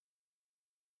that?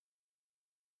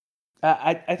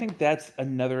 I think that's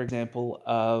another example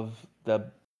of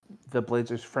the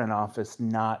Blazers front office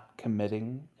not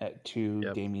committing to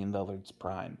Yep. Damian Lillard's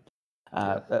prime.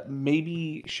 Yep.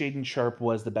 Maybe Shaden Sharp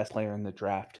was the best player in the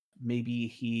draft. Maybe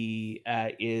he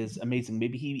is amazing.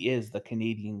 Maybe he is the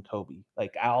Canadian Kobe.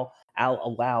 Like I'll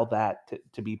allow that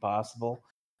to be possible.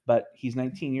 But he's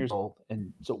 19 years old,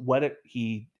 and so what if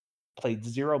he played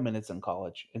 0 minutes in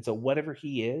college? And so whatever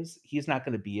he is, he's not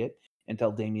going to be it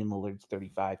until Damian Lillard's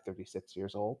 35, 36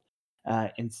 years old.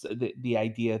 And so the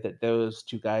idea that those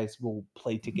two guys will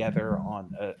play together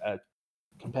on a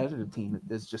competitive team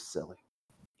is just silly.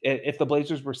 If the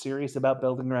Blazers were serious about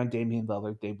building around Damian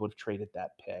Lillard, they would have traded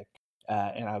that pick.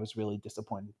 And I was really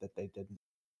disappointed that they didn't.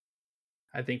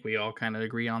 I think we all kind of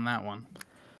agree on that one.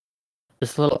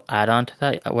 Just a little add on to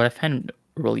that. What I find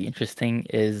really interesting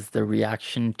is the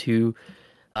reaction to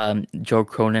Joe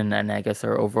Cronin and I guess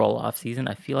our overall offseason.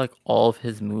 I feel like all of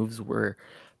his moves were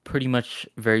pretty much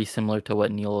very similar to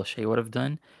what Neil O'Shea would have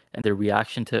done. And the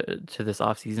reaction to this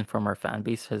offseason from our fan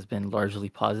base has been largely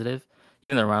positive.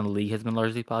 Even around the league has been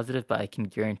largely positive, but I can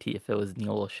guarantee if it was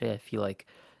Neil O'Shea, I feel like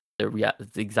the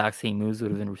exact same moves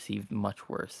would have been received much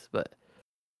worse. But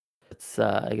it's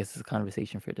I guess it's a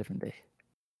conversation for a different day.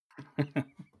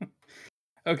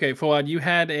 Okay, Fawad, you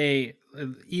had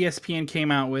ESPN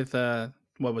came out with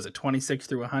what was it, 26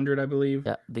 through 100, I believe.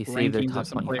 Yeah, they saved their Rankings top of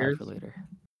some 25 players. for later.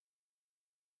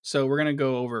 So we're gonna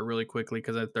go over it really quickly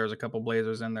because there's a couple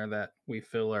Blazers in there that we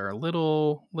feel are a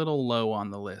little low on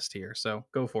the list here. So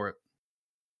go for it.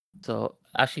 So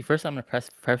actually, first I'm gonna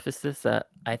preface this that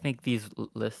I think these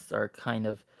lists are kind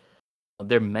of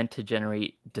they're meant to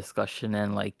generate discussion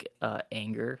and like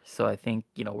anger. So I think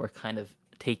we're kind of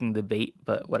taking the bait,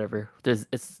 but whatever.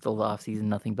 It's still the off season,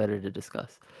 nothing better to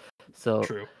discuss. So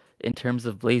True. in terms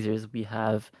of Blazers, we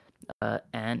have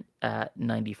Ant at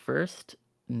 91st,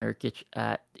 Nurkic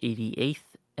at 88th,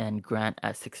 and Grant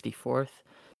at 64th.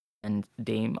 And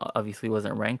Dame obviously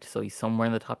wasn't ranked, so he's somewhere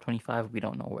in the top 25. We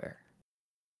don't know where.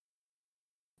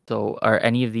 So are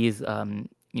any of these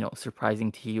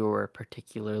surprising to you or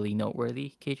particularly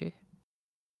noteworthy, KJ?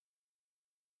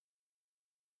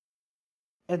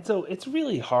 And so it's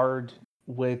really hard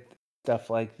with stuff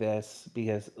like this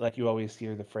because, like, you always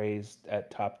hear the phrase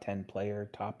top 10 player,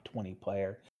 top 20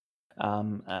 player.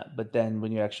 But then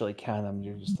when you actually count them,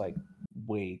 you're just like,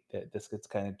 wait, this gets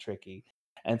kind of tricky.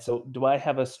 And so, do I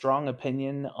have a strong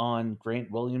opinion on Grant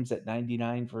Williams at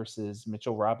 99 versus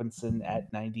Mitchell Robinson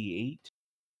at 98?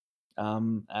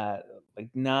 Like,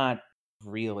 not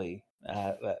really.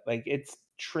 Like, it's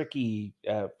tricky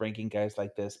ranking guys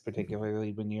like this,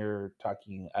 particularly when you're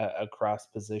talking across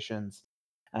positions.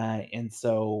 And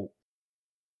so,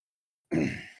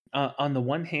 on the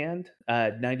one hand,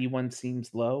 91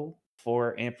 seems low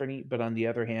for Anthony, but on the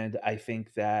other hand, I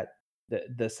think that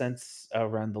the sense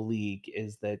around the league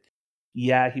is that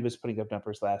yeah, he was putting up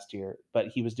numbers last year, but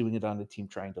he was doing it on a team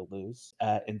trying to lose,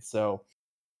 and so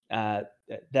uh,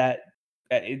 that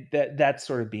that's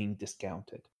sort of being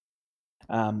discounted.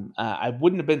 I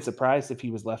wouldn't have been surprised if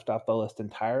he was left off the list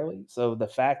entirely. So the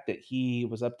fact that he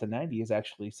was up to 90 is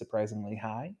actually surprisingly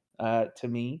high to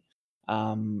me.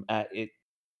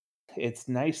 It's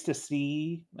nice to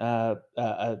see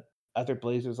other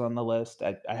Blazers on the list.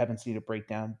 I haven't seen a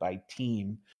breakdown by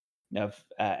team of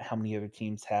how many other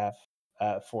teams have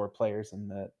 4 players in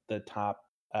the top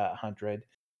 100,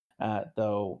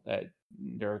 though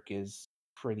Dirk is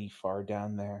pretty far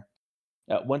down there.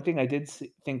 One thing I did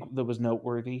think that was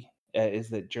noteworthy is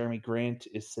that Jeremy Grant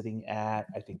is sitting at,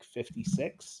 I think,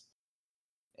 56.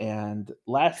 And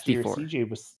last year, 64. CJ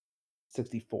was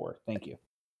 64. Thank you.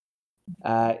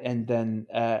 And then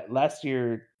last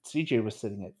year, CJ was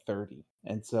sitting at 30.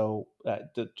 And so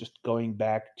just going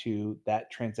back to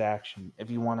that transaction, if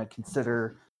you want to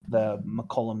consider the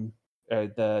McCollum,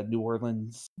 the New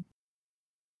Orleans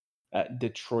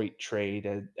Detroit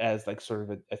trade as like sort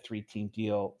of a 3-team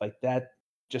deal, like that,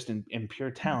 just in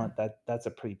pure talent, that's a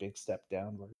pretty big step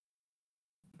downward.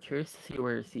 Curious to see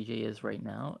where CJ is right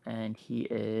now, and he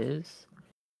is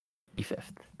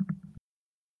 45th.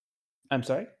 I'm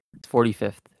sorry? It's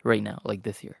 45th right now, like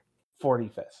this year.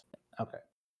 45th. Okay.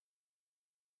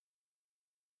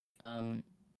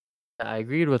 I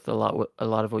agreed with a lot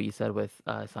of what you said with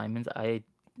Simons. I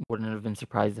wouldn't have been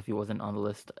surprised if he wasn't on the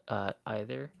list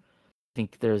either. I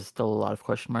think there's still a lot of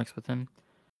question marks with him.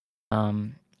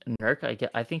 Nurk,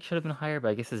 I think should have been higher, but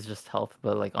I guess it's just health.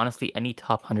 But like honestly, any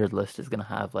top 100 list is gonna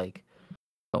have like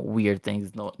weird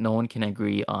things. No one can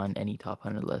agree on any top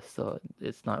 100 list, so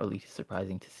it's not really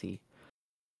surprising to see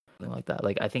something like that.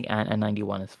 Like I think Ant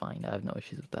 91 is fine. I have no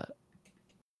issues with that.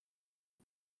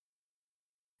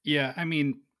 Yeah, I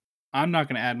mean, I'm not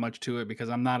going to add much to it because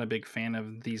I'm not a big fan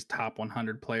of these top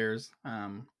 100 players.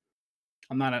 I'm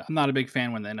not a big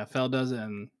fan when the NFL does it,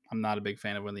 and I'm not a big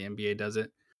fan of when the NBA does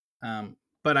it.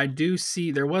 But I do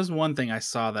see there was one thing I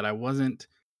saw that I wasn't,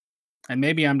 and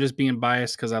maybe I'm just being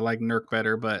biased because I like Nurk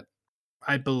better, but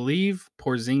I believe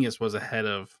Porzingis was ahead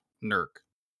of Nurk.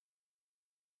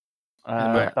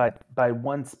 By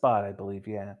one spot, I believe,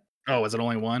 yeah. Oh, is it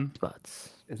only one?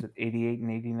 Spots. Is it 88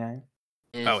 and 89?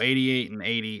 Oh, 88 and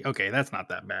 80. Okay, that's not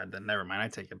that bad then. Never mind. I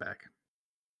take it back.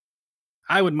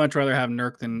 I would much rather have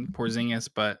Nurk than Porzingis,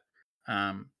 but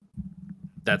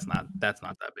that's not that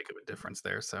big of a difference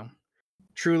there. So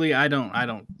truly, I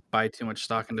don't buy too much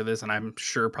stock into this, and I'm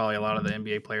sure probably a lot of the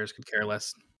NBA players could care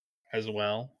less as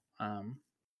well.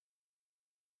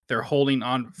 They're holding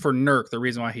on for Nurk. The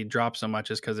reason why he dropped so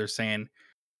much is because they're saying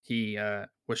he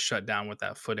was shut down with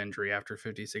that foot injury after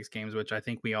 56 games, which I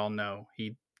think we all know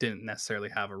he didn't necessarily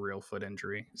have a real foot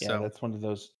injury. Yeah, So that's one of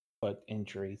those foot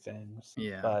injury things.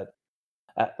 yeah, But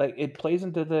like it plays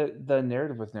into the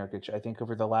narrative with Nurkic. I think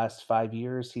over the last 5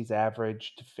 years, he's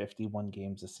averaged 51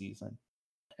 games a season.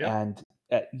 Yep. And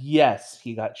yes,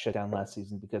 he got shut down last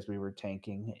season because we were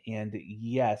tanking. And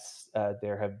yes,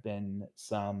 there have been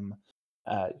some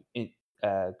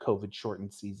COVID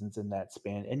shortened seasons in that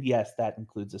span. And yes, that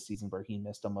includes a season where he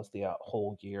missed almost the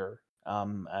whole year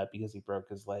because he broke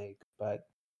his leg. But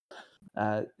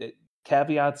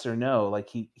caveats or no, like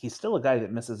he's still a guy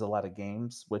that misses a lot of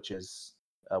games, which is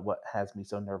what has me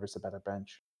so nervous about a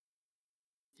bench.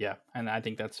 yeah, and I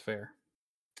think that's fair.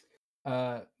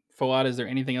 Fawad, is there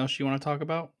anything else you want to talk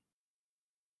about?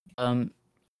 Um,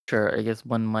 sure. I guess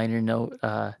one minor note.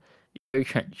 Gary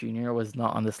Trent Jr. was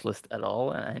not on this list at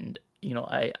all, and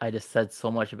I just said so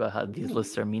much about how these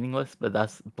lists are meaningless, but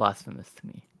that's blasphemous to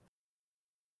me.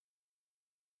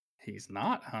 He's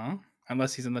not, huh?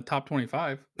 Unless he's in the top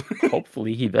 25.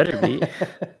 Hopefully, he better be.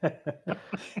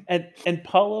 and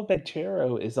Paulo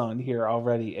Banchero is on here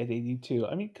already at 82.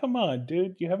 I mean, come on,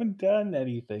 dude. You haven't done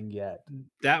anything yet.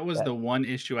 That was the one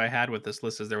issue I had with this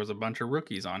list is there was a bunch of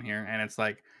rookies on here, and it's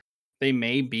like they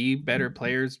may be better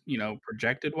players,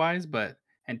 projected wise, but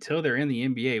until they're in the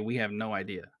NBA, we have no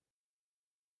idea.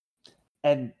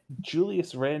 And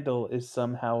Julius Randle is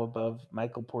somehow above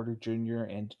Michael Porter Jr.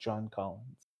 and John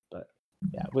Collins. But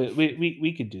yeah,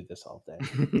 we could do this all day.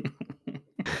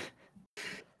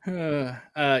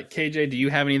 KJ, do you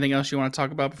have anything else you want to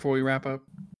talk about before we wrap up?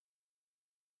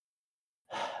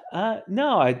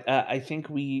 No, I think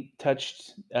we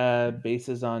touched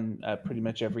bases on pretty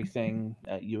much everything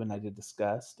you and I did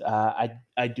discussed.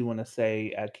 I do want to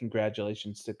say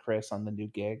congratulations to Chris on the new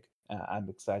gig. I'm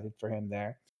excited for him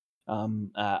there.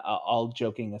 All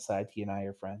joking aside, he and I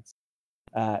are friends,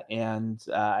 and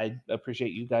I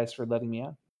appreciate you guys for letting me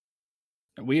on.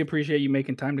 We appreciate you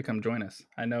making time to come join us.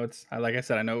 I know like I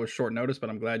said, I know it was short notice, but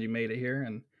I'm glad you made it here,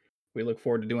 and we look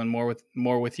forward to doing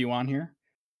more with you on here.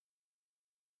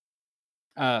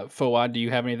 Fawad, do you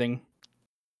have anything?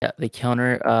 Yeah, the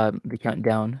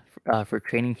countdown for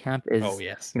training camp is. Oh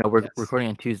yes. We're recording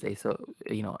on Tuesday, so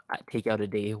I take out a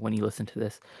day when you listen to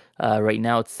this. Right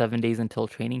now it's 7 days until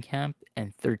training camp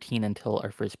and 13 until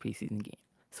our first preseason game.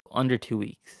 So under 2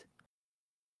 weeks.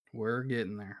 We're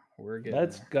getting there.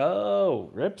 Let's go,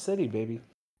 Rip City, baby.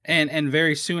 And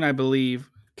very soon, I believe,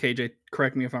 KJ,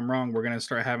 correct me if I'm wrong, we're gonna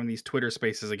start having these Twitter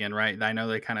Spaces again, right? I know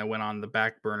they kind of went on the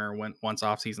back burner once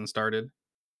off season started.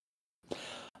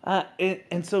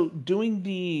 And so doing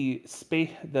the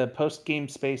post game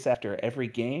space after every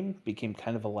game became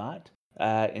kind of a lot.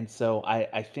 And so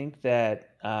I think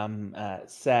that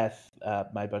Seth,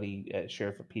 my buddy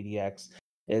Sheriff of PDX,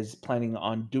 is planning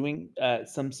on doing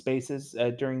some spaces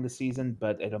during the season,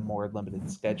 but at a more limited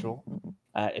schedule.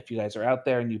 If you guys are out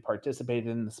there and you participated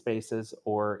in the spaces,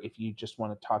 or if you just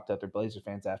want to talk to other Blazer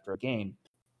fans after a game,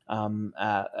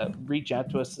 reach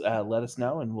out to us, let us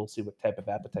know, and we'll see what type of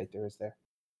appetite there is there.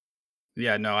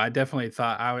 Yeah, no, I definitely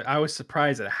thought I was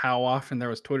surprised at how often there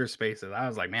was Twitter Spaces. I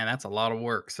was like, man, that's a lot of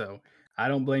work. So I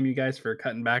don't blame you guys for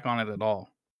cutting back on it at all.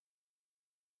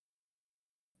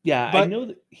 Yeah, I know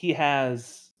that he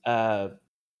has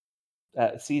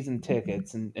season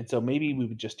tickets, and so maybe we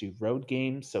would just do road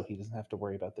games so he doesn't have to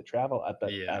worry about the travel.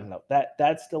 But Yeah. I don't know.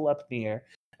 That's still up in the air.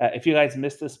 If you guys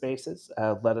missed the spaces,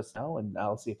 let us know, and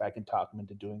I'll see if I can talk him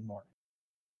into doing more.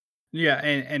 Yeah,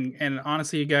 and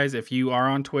honestly, you guys, if you are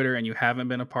on Twitter and you haven't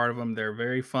been a part of them, they're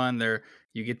very fun.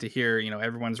 You get to hear,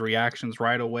 everyone's reactions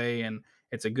right away, and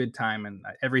it's a good time. And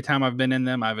every time I've been in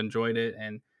them, I've enjoyed it.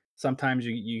 And sometimes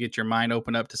you get your mind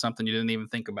open up to something you didn't even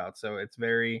think about. So it's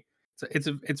very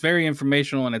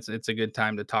informational, and it's a good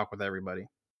time to talk with everybody.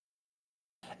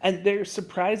 And they're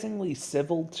surprisingly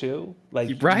civil too.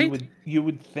 Like, right? You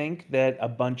would think that a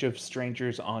bunch of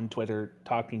strangers on Twitter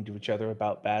talking to each other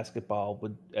about basketball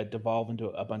would devolve into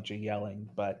a bunch of yelling,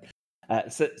 but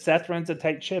Seth runs a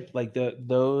tight ship. Like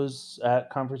those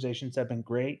conversations have been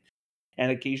great,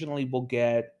 and occasionally we'll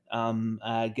get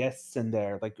guests in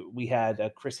there. Like we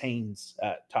had Chris Haynes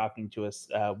talking to us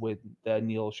with the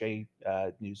Neil O'Shea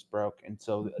news broke, and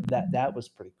so that was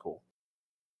pretty cool.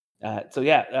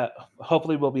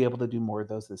 Hopefully we'll be able to do more of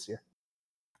those this year.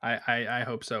 I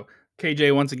hope so.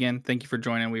 KJ, once again, thank you for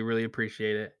joining. We really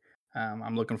appreciate it.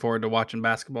 I'm looking forward to watching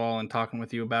basketball and talking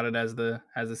with you about it as the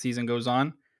season goes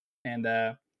on. And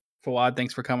Fawad,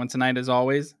 thanks for coming tonight as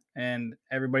always. And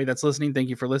everybody that's listening, thank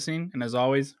you for listening. And as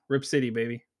always, Rip City,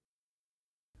 baby.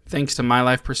 Thanks to My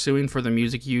Life Pursuing for the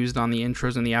music used on the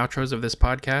intros and the outros of this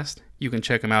podcast. You can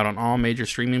check them out on all major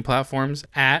streaming platforms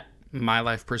at My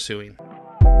Life Pursuing.